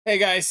Hey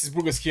guys, it's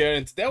Burgos here,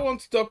 and today I want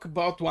to talk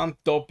about one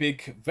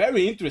topic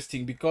very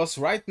interesting because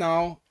right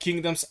now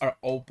kingdoms are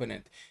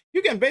opened.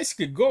 You can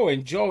basically go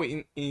and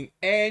join in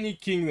any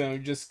kingdom. You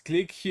just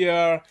click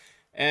here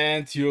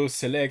and you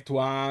select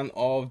one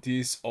of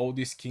all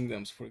these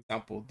kingdoms. For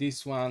example,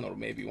 this one, or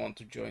maybe you want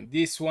to join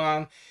this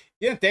one.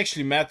 It doesn't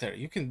actually matter.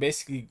 You can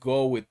basically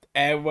go with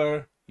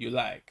whatever you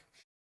like.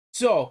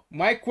 So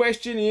my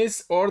question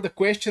is, or the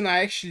question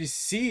I actually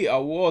see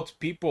what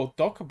people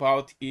talk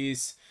about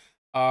is,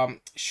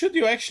 should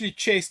you actually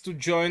chase to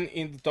join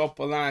in the top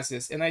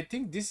alliances? And I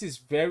think this is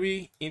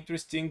very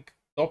interesting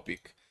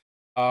topic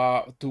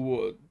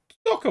to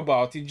talk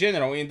about in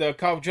general in the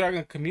Call of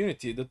Dragon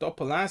community, the top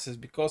alliances,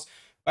 because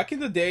back in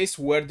the days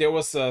where there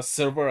was a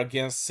server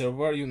against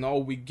server,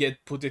 we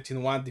get put it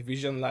in one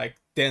division like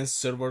 10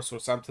 servers or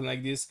something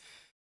like this.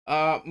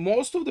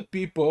 Most of the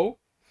people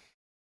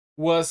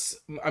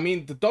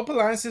the top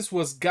alliances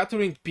was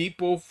gathering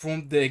people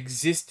from the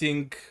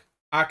existing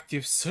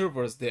active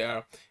servers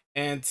there,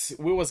 and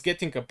we was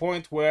getting a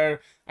point where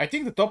I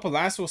think the top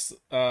alliance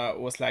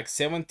was like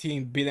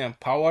 17 billion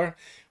power.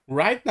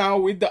 Right now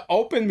with the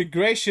open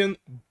migration,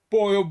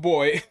 boy oh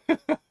boy,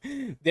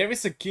 there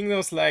is a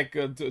kingdoms like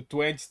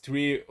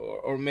 23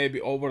 or maybe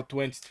over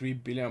 23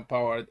 billion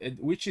power,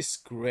 which is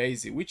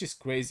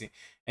crazy,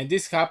 and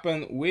this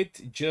happened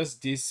with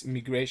just this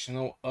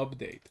migrational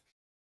update.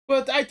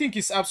 But I think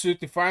it's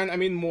absolutely fine. I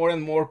mean, more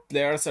and more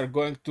players are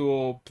going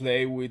to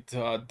play with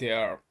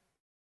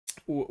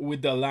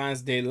with the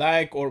lines they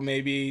like, or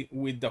maybe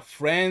with the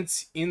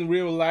friends in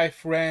real life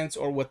friends,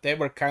 or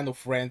whatever kind of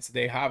friends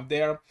they have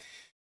there.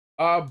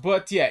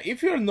 But yeah,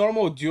 if you're a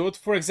normal dude,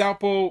 for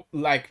example,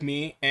 like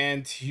me,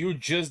 and you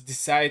just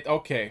decide,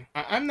 okay,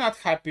 I'm not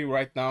happy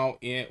right now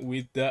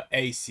with the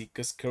AC,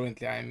 because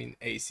currently I'm in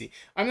AC.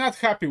 I'm not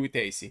happy with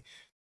AC.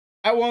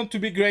 I want to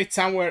be great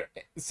somewhere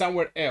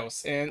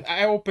else, and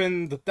I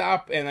open the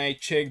tab and I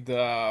check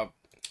the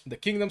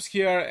kingdoms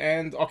here,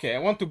 and okay, I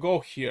want to go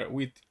here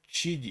with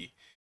Chidi.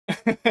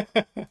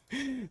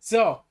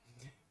 So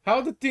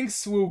how the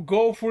things will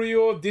go for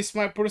you, this is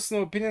my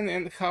personal opinion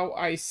and how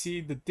I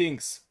see the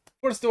things.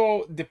 First of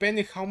all,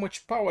 depending how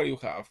much power you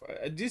have,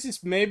 this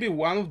is maybe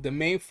one of the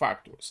main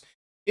factors.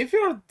 If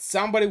you're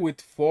somebody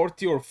with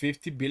 40 or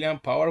 50 billion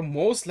power,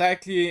 most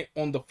likely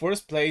on the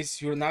first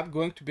place you're not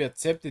going to be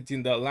accepted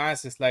in the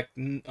alliances like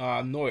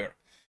Neuer.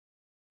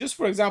 Just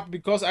for example,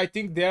 because I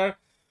think they're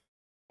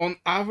on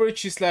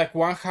average is like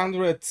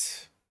 100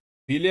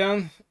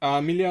 billion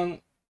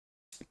million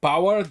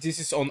power. This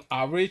is on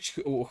average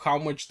how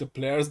much the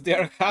players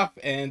there have,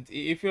 and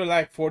if you're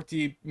like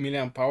 40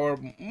 million power,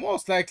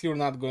 most likely you're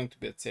not going to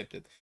be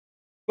accepted.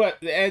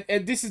 But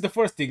and this is the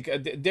first thing.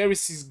 There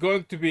is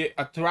going to be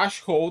a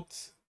threshold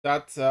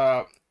that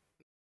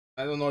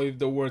I don't know if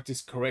the word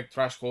is correct.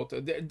 Threshold.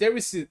 There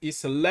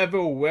is a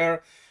level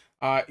where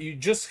you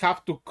just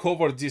have to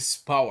cover this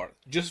power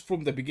just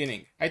from the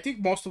beginning. I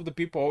think most of the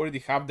people already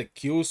have the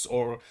queues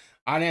or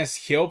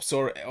alliance helps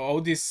or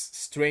all these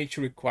strange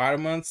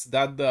requirements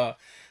that the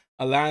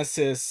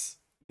alliances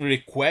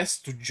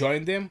request to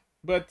join them.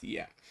 But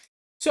yeah.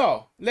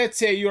 So let's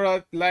say you're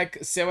at like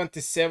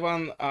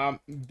 77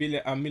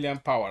 billion a million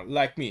power,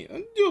 like me,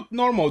 dude,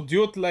 normal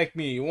dude like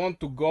me. You want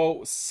to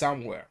go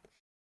somewhere.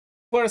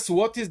 First,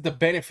 what is the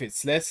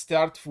benefits? Let's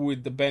start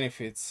with the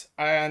benefits.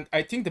 And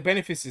I think the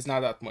benefits is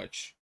not that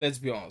much. Let's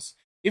be honest.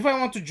 If I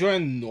want to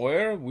join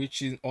Neuer,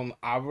 which is on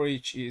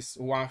average is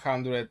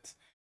 100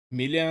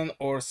 million,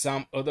 or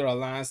some other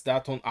alliance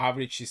that on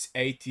average is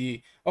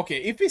 80. Okay,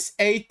 if it's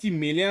 80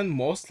 million,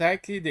 most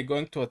likely they're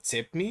going to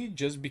accept me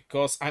just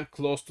because I'm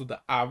close to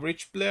the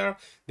average player.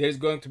 There's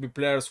going to be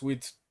players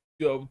with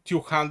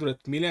 200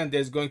 million.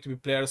 There's going to be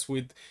players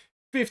with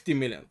 50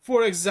 million,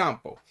 for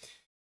example.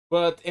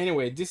 But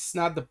anyway, this is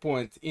not the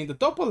point. In the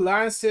top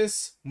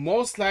alliances,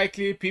 most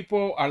likely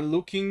people are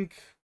looking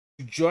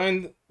to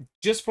join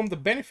just from the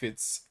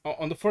benefits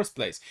on the first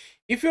place.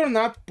 If you're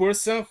not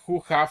person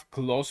who have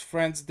close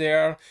friends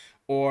there,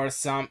 or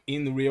some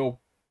in real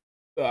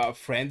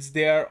friends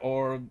there,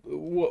 or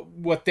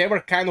whatever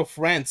kind of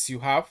friends you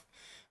have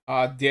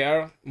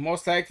there,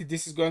 most likely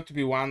this is going to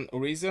be one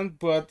reason.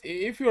 But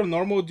if you're a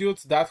normal dude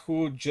that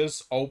who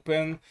just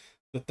open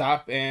the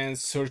tab and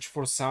search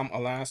for some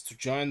alliance to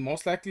join,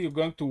 most likely you're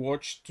going to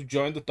watch to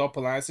join the top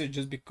alliances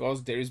just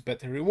because there is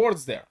better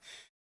rewards there.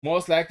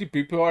 Most likely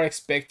people are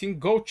expecting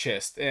go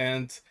chest,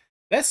 and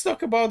let's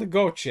talk about the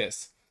go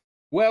chest.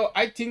 Well,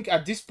 I think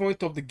at this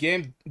point of the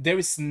game there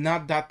is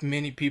not that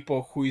many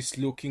people who is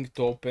looking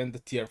to open the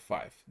tier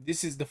 5.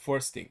 This is the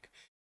first thing.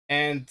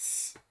 And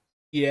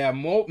yeah,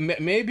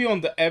 maybe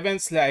on the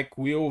events like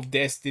Wheel of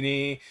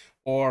Destiny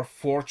or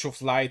Forge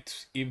of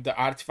Light, if the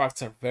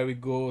artifacts are very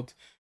good,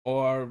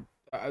 or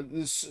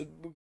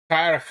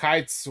Higher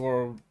Heights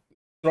or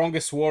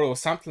Strongest War or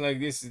something like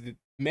this,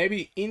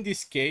 maybe in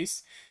this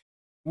case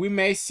we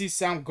may see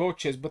some go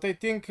chests. But I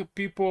think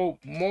people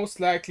most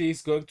likely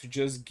is going to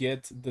just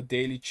get the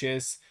daily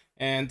chest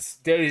and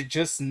there is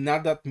just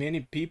not that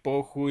many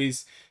people who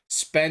is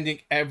spending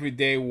every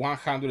day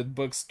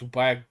 $100 to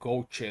buy a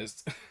gold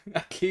chest.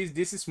 At least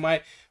this is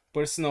my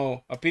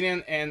personal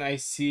opinion, and I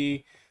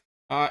see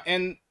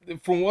and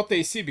from what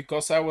I see,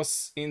 because I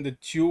was in the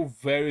two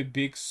very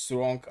big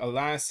strong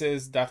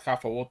alliances that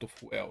have a lot of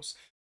whales,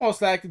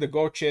 most likely the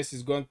gold chest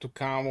is going to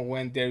come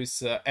when there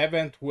is an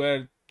event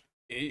where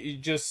you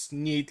just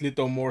need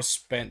little more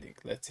spending,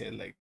 let's say,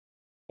 like,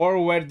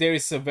 or where there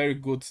is a very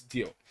good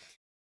deal.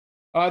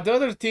 The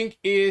other thing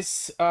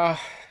is,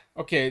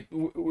 okay,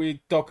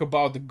 we talk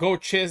about the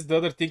gold chest. The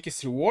other thing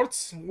is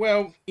rewards.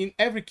 Well, in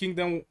every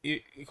kingdom,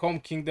 home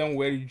kingdom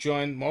where you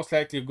join, most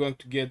likely you're going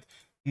to get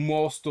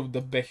most of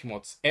the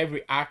behemoths,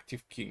 every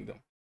active kingdom.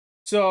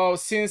 So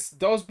since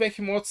those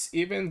behemoths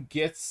even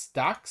get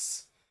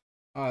stacks,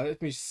 let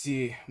me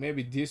see,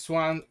 maybe this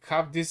one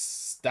have these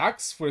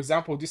stacks. For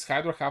example, this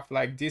hydra have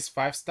like these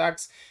 5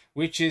 stacks,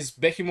 which is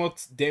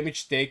behemoth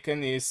damage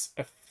taken is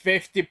a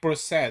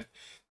 50%.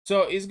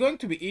 So it's going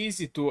to be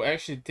easy to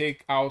actually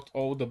take out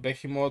all the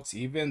behemoths,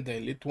 even the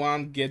elite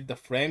one, get the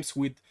frames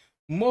with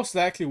most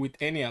likely with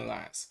any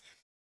alliance.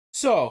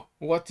 So,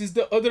 what is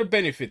the other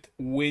benefit?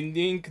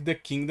 Winning the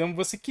kingdom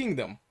was a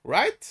kingdom,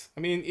 right?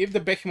 I mean, if the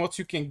behemoths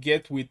you can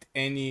get with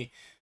any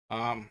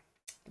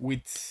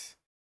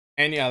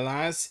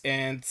alliance,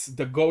 and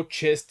the gold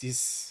chest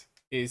is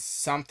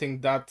something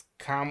that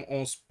come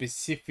on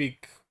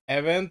specific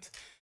event,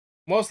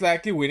 most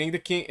likely winning the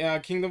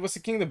kingdom was a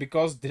kingdom,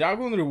 because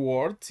dragon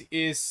reward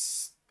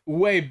is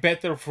way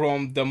better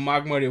from the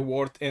magma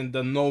reward and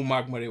the no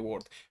magma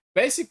reward.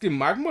 Basically,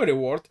 magma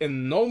reward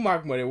and no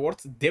magma reward,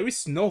 there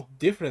is no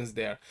difference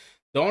there.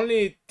 The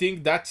only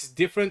thing that's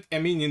different, I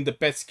mean, in the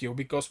pet skill,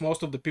 because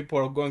most of the people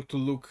are going to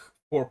look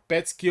for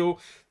pet skill,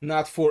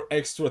 not for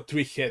extra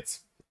 3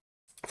 hits,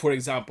 for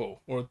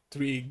example, or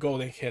 3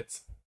 golden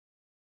hits.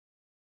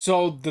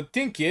 So the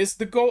thing is,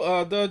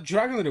 the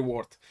dragon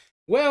reward.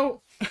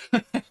 Well,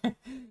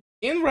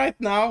 in right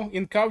now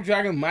in cow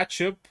dragon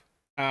matchup,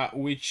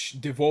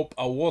 which developed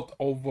a lot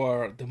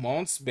over the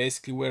months,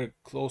 basically we're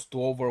close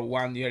to over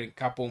 1 year in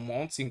couple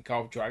months in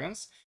cow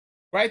dragons.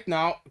 Right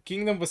now,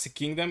 kingdom vs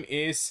kingdom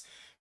is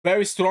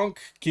very strong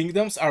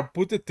kingdoms are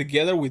put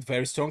together with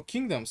very strong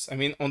kingdoms. I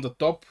mean, on the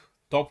top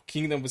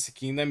kingdom vs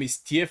kingdom is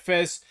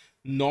TFS,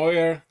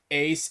 Neuer,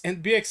 Ace,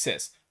 and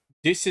BXS.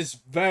 This is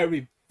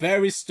very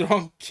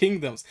strong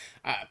kingdoms.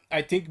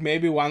 I think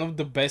maybe one of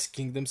the best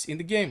kingdoms in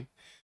the game.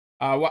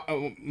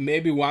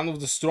 Maybe one of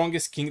the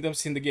strongest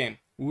kingdoms in the game.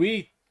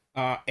 We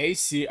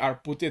AC are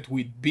put it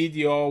with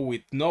BDO,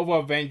 with Nova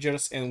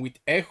Avengers, and with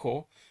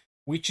Echo,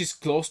 which is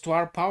close to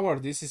our power.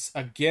 This is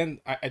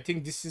again, I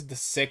think this is the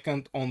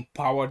second on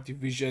power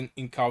division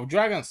in Cow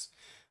Dragons.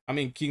 I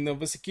mean, Kingdom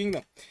vs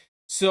Kingdom.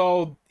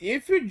 So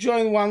if you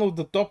join one of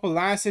the top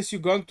alliances, you're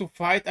going to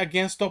fight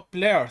against top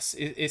players.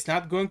 It's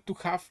not going to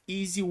have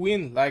easy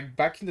win like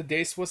back in the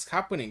days was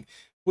happening.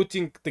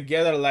 Putting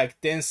together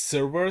like 10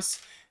 servers,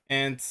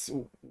 and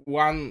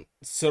one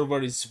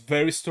server is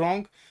very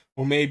strong,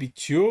 or maybe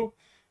 2,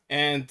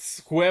 and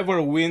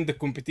whoever win the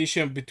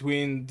competition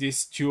between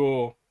these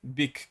 2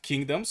 big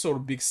kingdoms or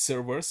big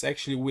servers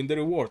actually win the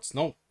rewards.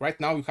 No, right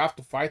now you have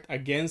to fight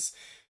against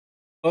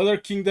other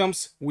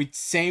kingdoms with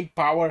same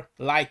power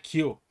like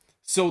you.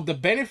 So the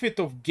benefit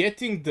of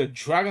getting the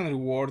dragon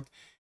reward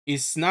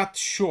is not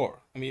sure.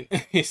 I mean,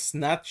 it's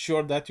not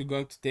sure that you're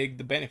going to take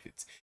the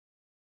benefits.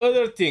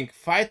 Other thing,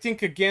 fighting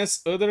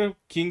against other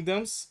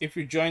kingdoms. If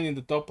you join in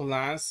the top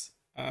alliance,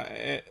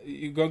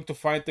 you're going to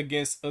fight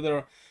against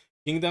other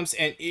kingdoms,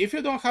 and if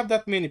you don't have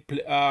that many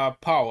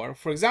power,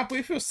 for example,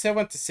 if you're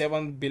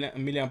 77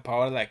 million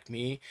power like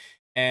me,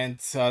 and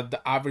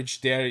the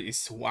average there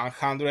is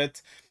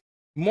 100,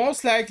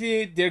 most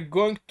likely they're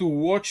going to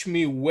watch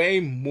me way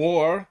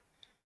more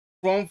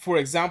from, for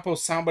example,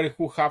 somebody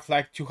who have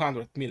like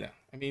 200 million.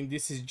 I mean,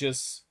 this is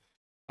just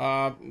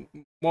uh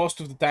most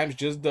of the times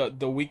just the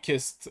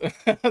weakest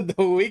the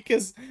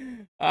weakest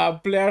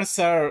players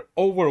are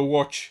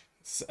overwatch,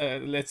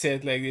 let's say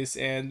it like this,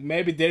 and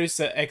maybe there is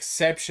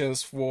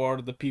exceptions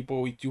for the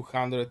people with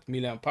 200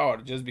 million power,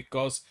 just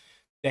because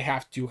they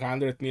have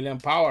 200 million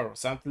power or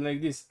something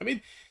like this. I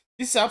mean,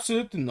 this is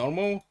absolutely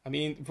normal. I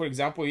mean, for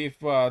example, if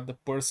the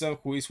person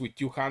who is with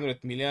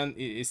 200 million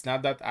is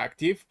not that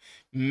active,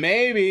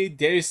 maybe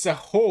there is a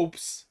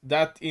hopes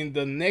that in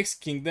the next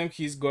kingdom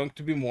he's going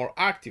to be more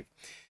active.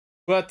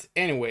 But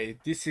anyway,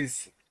 this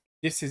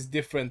is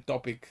different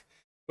topic.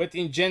 But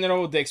in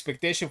general, the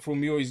expectation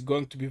from you is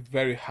going to be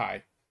very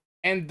high,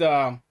 and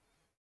the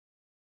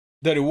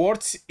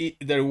reward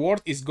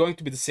is going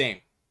to be the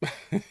same.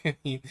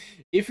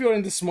 If you're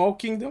in the small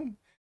kingdom,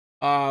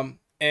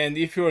 and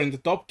if you're in the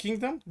top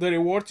kingdom, the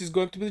reward is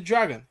going to be the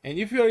dragon. And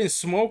if you're in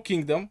small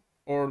kingdom,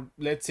 or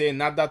let's say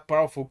not that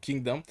powerful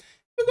kingdom,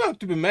 you're going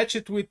to be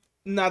matched with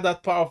not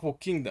that powerful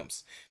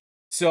kingdoms.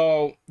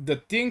 So the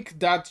thing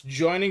that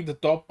joining the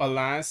top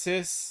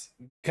alliances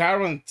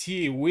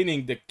guarantee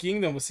winning the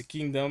kingdom as a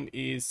kingdom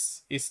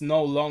is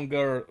no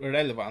longer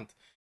relevant,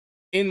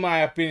 in my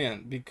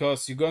opinion,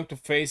 because you're going to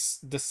face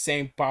the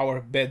same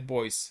power bad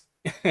boys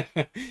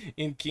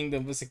in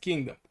Kingdom vs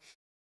Kingdom.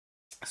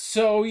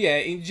 So yeah,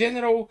 in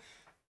general,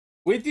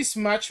 with this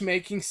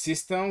matchmaking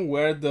system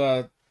where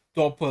the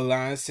top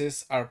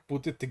alliances are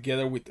put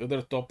together with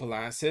other top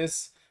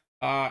alliances,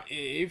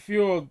 if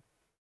you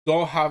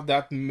don't have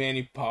that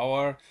many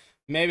power,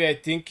 maybe I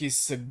think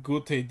it's a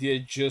good idea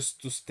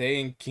just to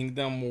stay in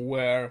kingdom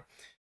where,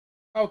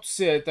 how to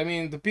say it, I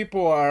mean, the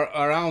people are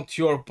around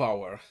your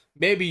power.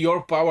 Maybe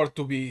your power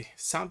to be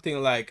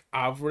something like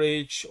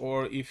average,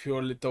 or if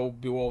you're a little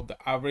below the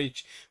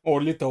average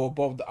or little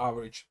above the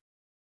average.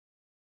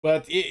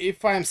 But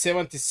if I'm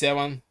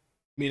 77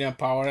 million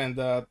power and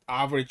the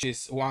average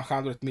is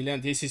 100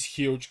 million, this is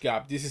huge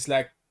gap. This is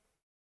like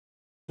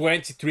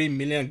 23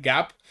 million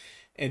gap,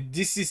 and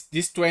this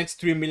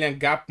 23 million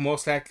gap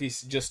most likely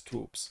is just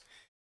troops.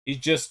 It's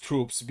just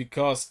troops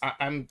because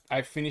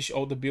I finish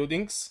all the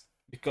buildings,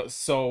 because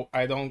so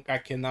I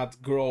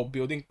cannot grow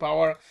building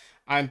power.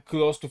 I'm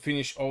close to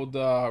finish all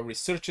the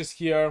researches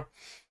here,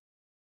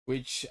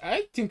 which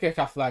I think I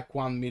have like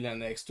 1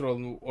 million extra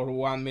or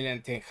 1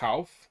 million and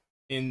half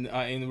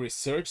in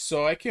research,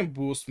 so I can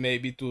boost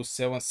maybe to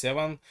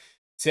 7.7,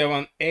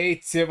 7.8,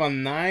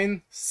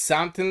 7.9,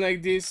 something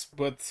like this.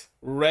 But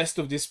rest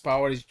of this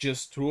power is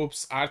just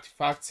troops,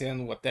 artifacts,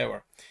 and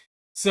whatever.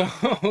 So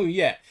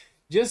yeah,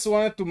 just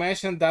wanted to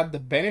mention that the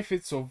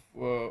benefits of,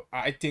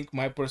 I think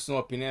my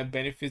personal opinion,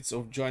 benefits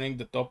of joining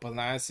the top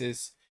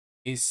alliances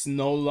is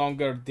no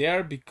longer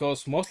there,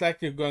 because most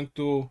likely you're going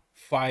to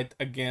fight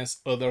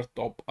against other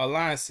top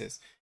alliances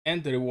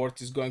and the reward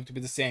is going to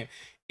be the same.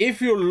 If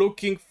you're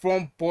looking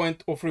from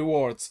point of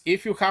rewards,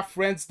 if you have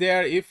friends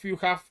there, if you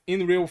have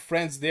in real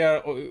friends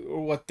there, or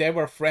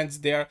whatever friends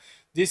there,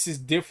 this is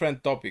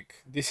different topic.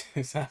 This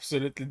is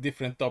absolutely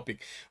different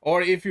topic.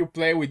 Or if you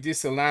play with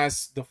this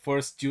alliance the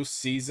first two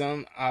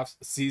seasons,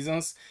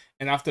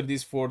 and after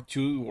this for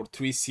 2 or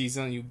 3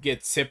 seasons you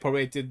get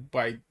separated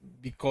by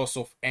because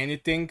of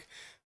anything,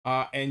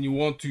 and you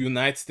want to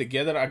unite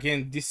together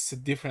again, this is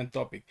a different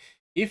topic.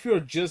 If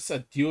you're just a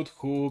dude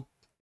who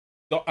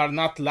are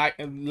not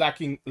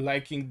liking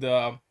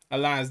the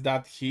alliance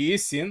that he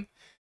is in,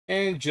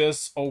 and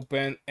just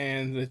open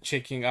and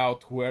checking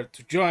out where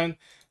to join,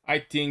 I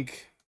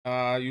think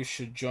you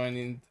should join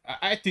in.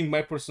 I think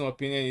my personal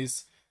opinion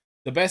is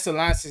the best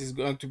alliance is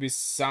going to be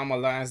some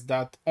alliance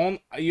that on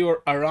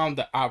you're around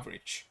the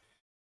average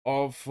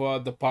of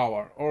the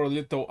power, or a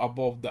little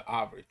above the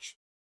average.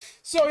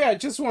 So yeah, I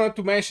just wanted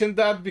to mention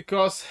that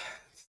because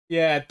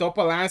yeah, top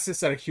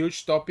alliances are a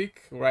huge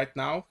topic right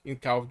now in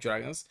Call of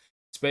Dragons,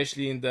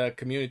 especially in the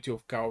community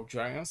of Call of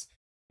Dragons.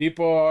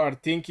 People are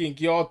thinking,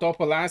 yo, top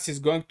alliance is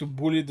going to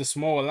bully the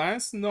small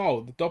alliance.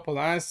 No, the top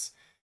alliance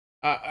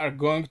are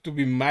going to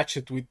be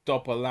matched with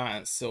top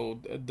alliance.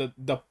 So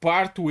the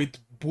part with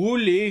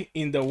bully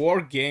in the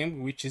war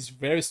game, which is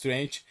very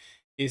strange,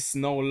 is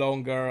no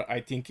longer,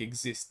 I think,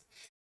 exist.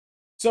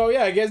 So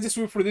yeah, I guess this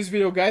will for this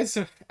video, guys.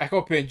 I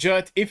hope you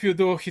enjoyed. If you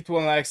do, hit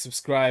one like,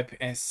 subscribe,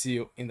 and see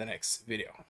you in the next video.